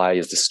 Why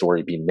is this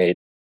story being made?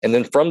 And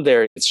then from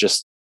there, it's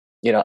just,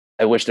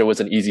 I wish there was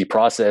an easy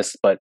process,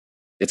 but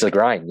it's a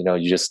grind.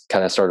 You just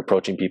kind of start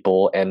approaching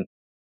people. And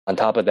on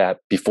top of that,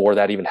 before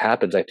that even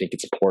happens, I think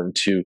it's important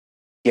to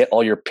get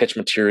all your pitch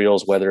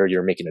materials, whether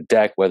you're making a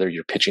deck, whether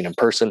you're pitching in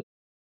person,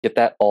 get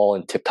that all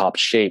in tip-top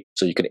shape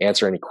so you can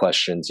answer any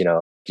questions.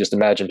 Just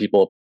imagine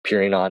people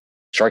appearing on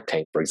Shark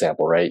Tank, for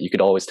example, right? You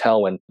could always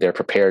tell when they're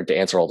prepared to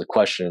answer all the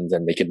questions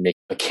and they could make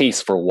a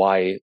case for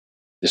why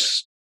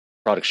this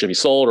product should be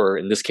sold, or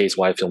in this case,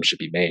 why a film should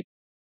be made.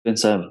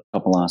 Vince, I have a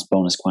couple last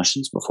bonus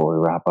questions before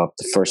we wrap up.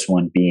 The first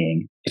one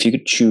being, if you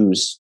could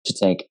choose to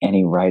take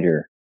any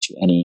writer to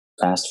any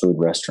fast food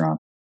restaurant,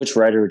 which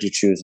writer would you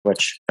choose?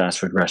 Which fast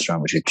food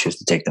restaurant would you choose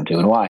to take them to,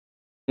 and why?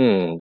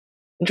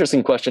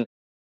 Interesting question.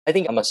 I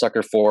think I'm a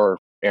sucker for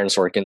Aaron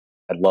Sorkin.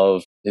 I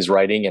love his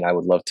writing, and I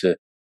would love to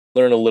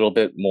learn a little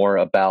bit more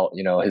about,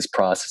 his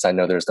process. I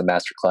know there's the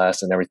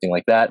masterclass and everything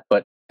like that,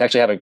 but to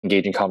actually have an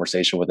engaging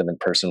conversation with him in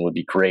person would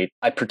be great.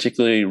 I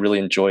particularly really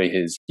enjoy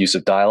his use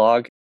of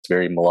dialogue. It's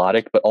very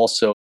melodic, but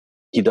also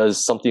he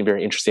does something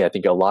very interesting. I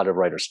think a lot of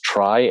writers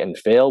try and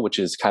fail, which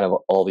is kind of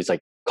all these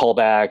like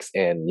callbacks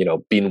and,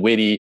 being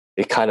witty.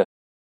 It kind of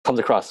comes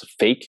across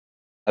fake.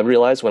 I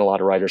realize when a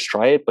lot of writers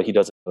try it, but he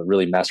does a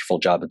really masterful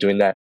job of doing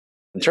that.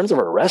 In terms of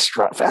a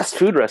restaurant, fast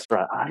food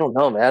restaurant, I don't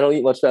know, man. I don't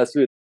eat much fast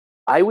food.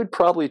 I would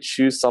probably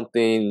choose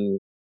something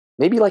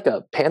maybe like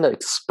a Panda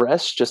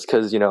Express, just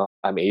because,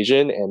 I'm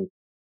Asian and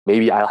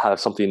maybe I'll have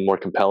something more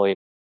compelling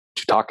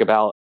to talk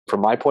about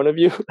from my point of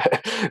view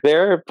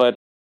there. But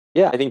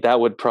yeah, I think that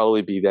would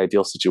probably be the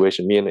ideal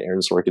situation. Me and Aaron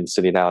Sorkin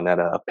sitting down at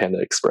a Panda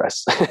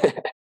Express.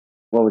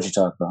 What would you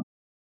talk about?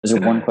 Is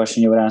there one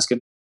question you would ask him?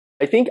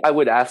 I think I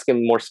would ask him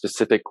more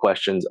specific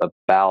questions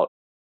about,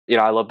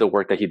 I love the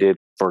work that he did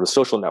for The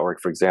Social Network,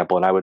 for example,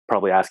 and I would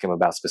probably ask him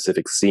about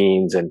specific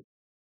scenes and,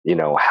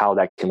 how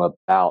that came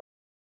about,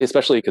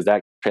 especially because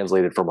that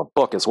translated from a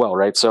book as well,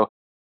 right? So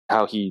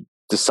how he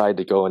decided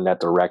to go in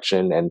that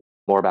direction and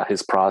more about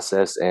his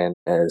process and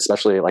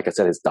especially, like I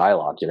said, his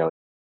dialogue,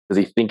 does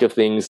he think of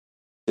things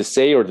to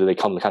say or do they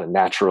come kind of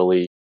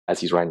naturally as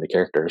he's writing the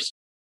characters?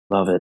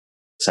 Love it.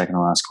 Second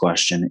to last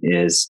question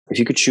is, if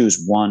you could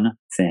choose one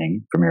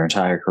thing from your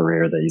entire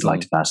career that you'd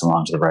like to pass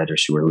along to the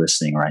writers who are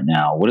listening right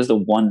now, what is the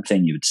one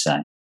thing you would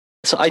say?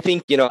 So I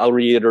think, I'll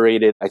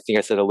reiterate it. I think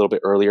I said a little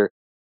bit earlier.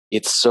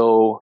 It's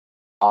so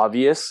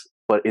obvious,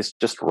 but it's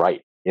just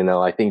right.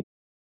 I think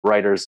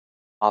writers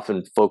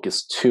often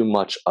focus too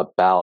much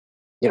about,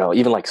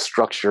 even like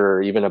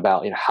structure, even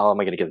about, how am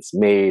I going to get this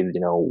made?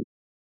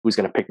 Who's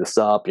going to pick this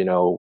up?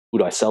 Who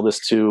do I sell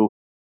this to?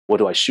 What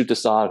do I shoot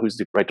this on? Who's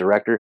the right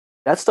director?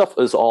 That stuff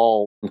is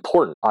all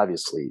important,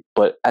 obviously,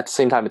 but at the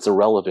same time, it's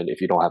irrelevant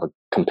if you don't have a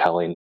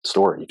compelling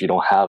story, if you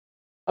don't have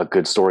a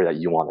good story that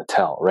you want to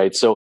tell, right?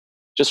 So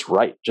just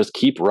write, just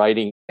keep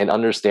writing and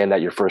understand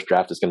that your first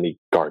draft is going to be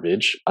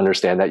garbage.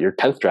 Understand that your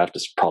 10th draft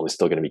is probably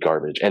still going to be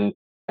garbage. And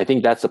I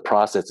think that's the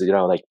process,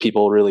 like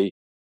people really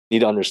need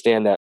to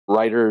understand that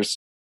writers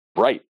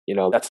write,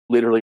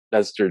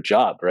 that's their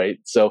job, right?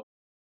 So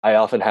I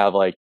often have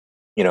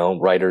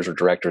writers or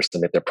directors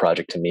submit their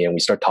project to me and we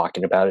start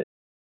talking about it.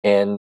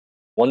 And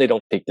one, they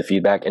don't take the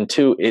feedback. And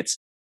two, it's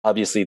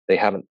obviously they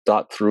haven't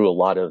thought through a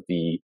lot of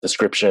the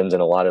descriptions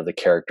and a lot of the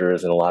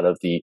characters and a lot of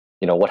the,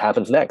 what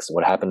happens next,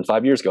 what happened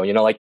 5 years ago,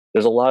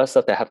 there's a lot of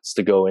stuff that has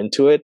to go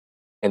into it.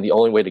 And the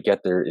only way to get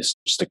there is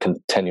just to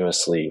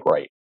continuously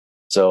write.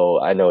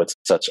 So I know it's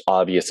such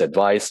obvious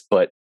advice,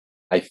 but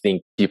I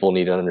think people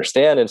need to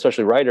understand, and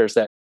especially writers,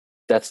 that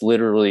that's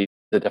literally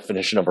the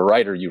definition of a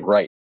writer. You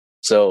write.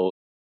 So,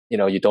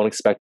 you don't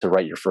expect to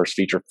write your first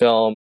feature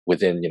film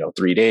within,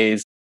 3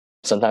 days.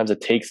 Sometimes it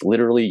takes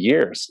literally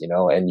years,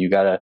 and you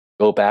got to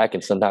go back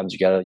and sometimes you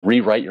got to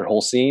rewrite your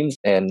whole scenes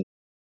and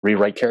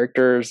rewrite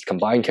characters,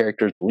 combine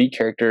characters, lead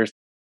characters.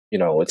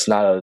 It's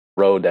not a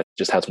road that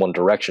just has one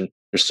direction.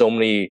 There's so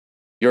many,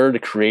 you're the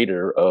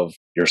creator of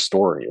your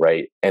story,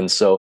 right? And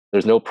so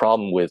there's no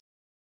problem with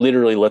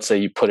literally, let's say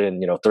you put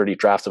in, 30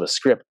 drafts of a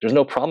script. There's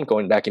no problem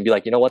going back and be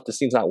like, what, this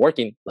scene's not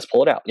working. Let's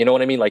pull it out. You know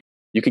what I mean? Like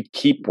you could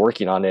keep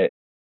working on it.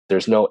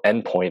 There's no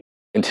end point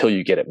until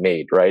you get it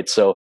made, right?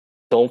 So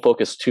don't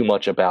focus too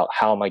much about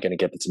how am I going to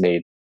get this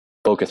made.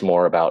 Focus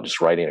more about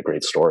just writing a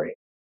great story.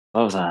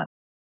 Love that.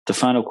 The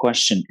final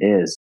question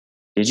is,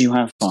 did you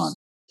have fun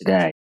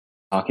today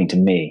talking to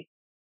me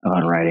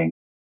about writing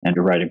and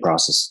your writing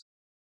process?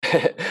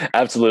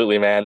 Absolutely,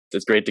 man.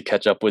 It's great to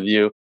catch up with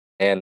you.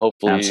 And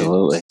hopefully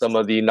some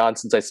of the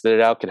nonsense I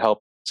spit out can help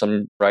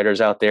some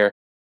writers out there.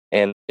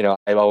 And,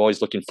 I'm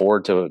always looking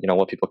forward to,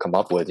 what people come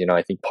up with.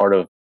 I think part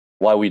of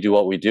why we do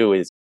what we do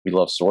is we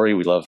love story,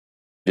 we love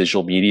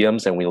visual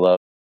mediums, and we love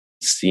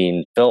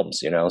seeing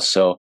films,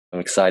 so I'm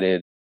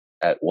excited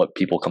at what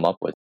people come up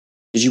with.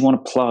 Did you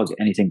want to plug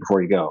anything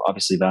before you go?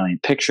 Obviously,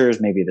 Valiant Pictures,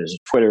 maybe there's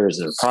a Twitter, is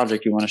there a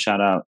project you want to shout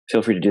out?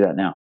 Feel free to do that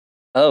now.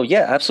 Oh,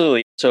 yeah,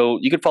 absolutely. So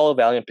you could follow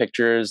Valiant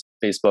Pictures,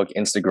 Facebook,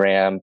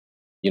 Instagram.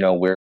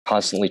 We're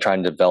constantly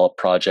trying to develop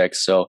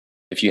projects. So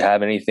if you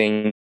have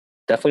anything,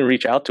 definitely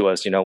reach out to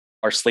us.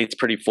 Our slate's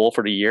pretty full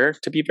for the year,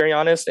 to be very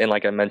honest. And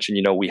like I mentioned,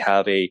 we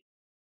have a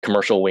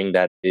commercial wing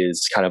that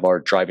is kind of our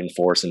driving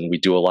force, and we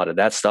do a lot of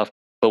that stuff.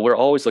 But we're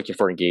always looking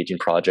for engaging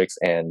projects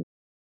and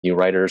new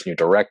writers, new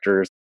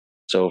directors.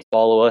 So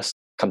follow us,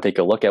 come take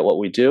a look at what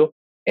we do.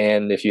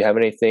 And if you have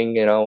anything,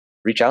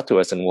 reach out to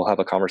us and we'll have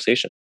a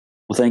conversation.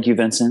 Well, thank you,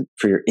 Vincent,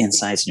 for your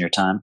insights and your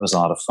time. It was a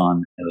lot of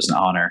fun. It was an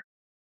honor.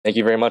 Thank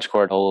you very much,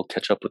 Cord. I'll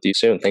catch up with you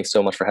soon. Thanks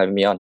so much for having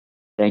me on.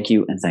 Thank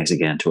you. And thanks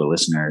again to our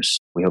listeners.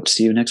 We hope to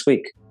see you next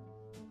week.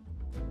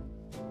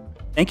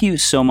 Thank you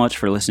so much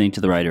for listening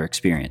to The Writer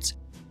Experience.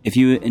 If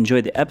you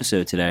enjoyed the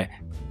episode today,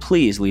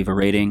 please leave a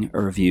rating,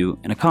 a review,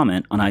 and a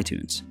comment on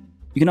iTunes.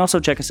 You can also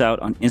check us out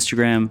on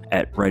Instagram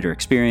at Writer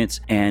Experience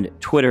and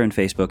Twitter and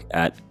Facebook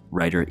at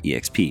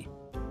WriterEXP.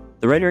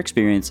 The Writer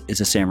Experience is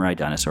a Samurai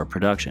Dinosaur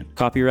production.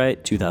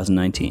 Copyright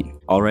 2019.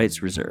 All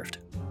rights reserved.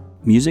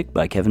 Music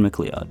by Kevin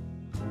MacLeod.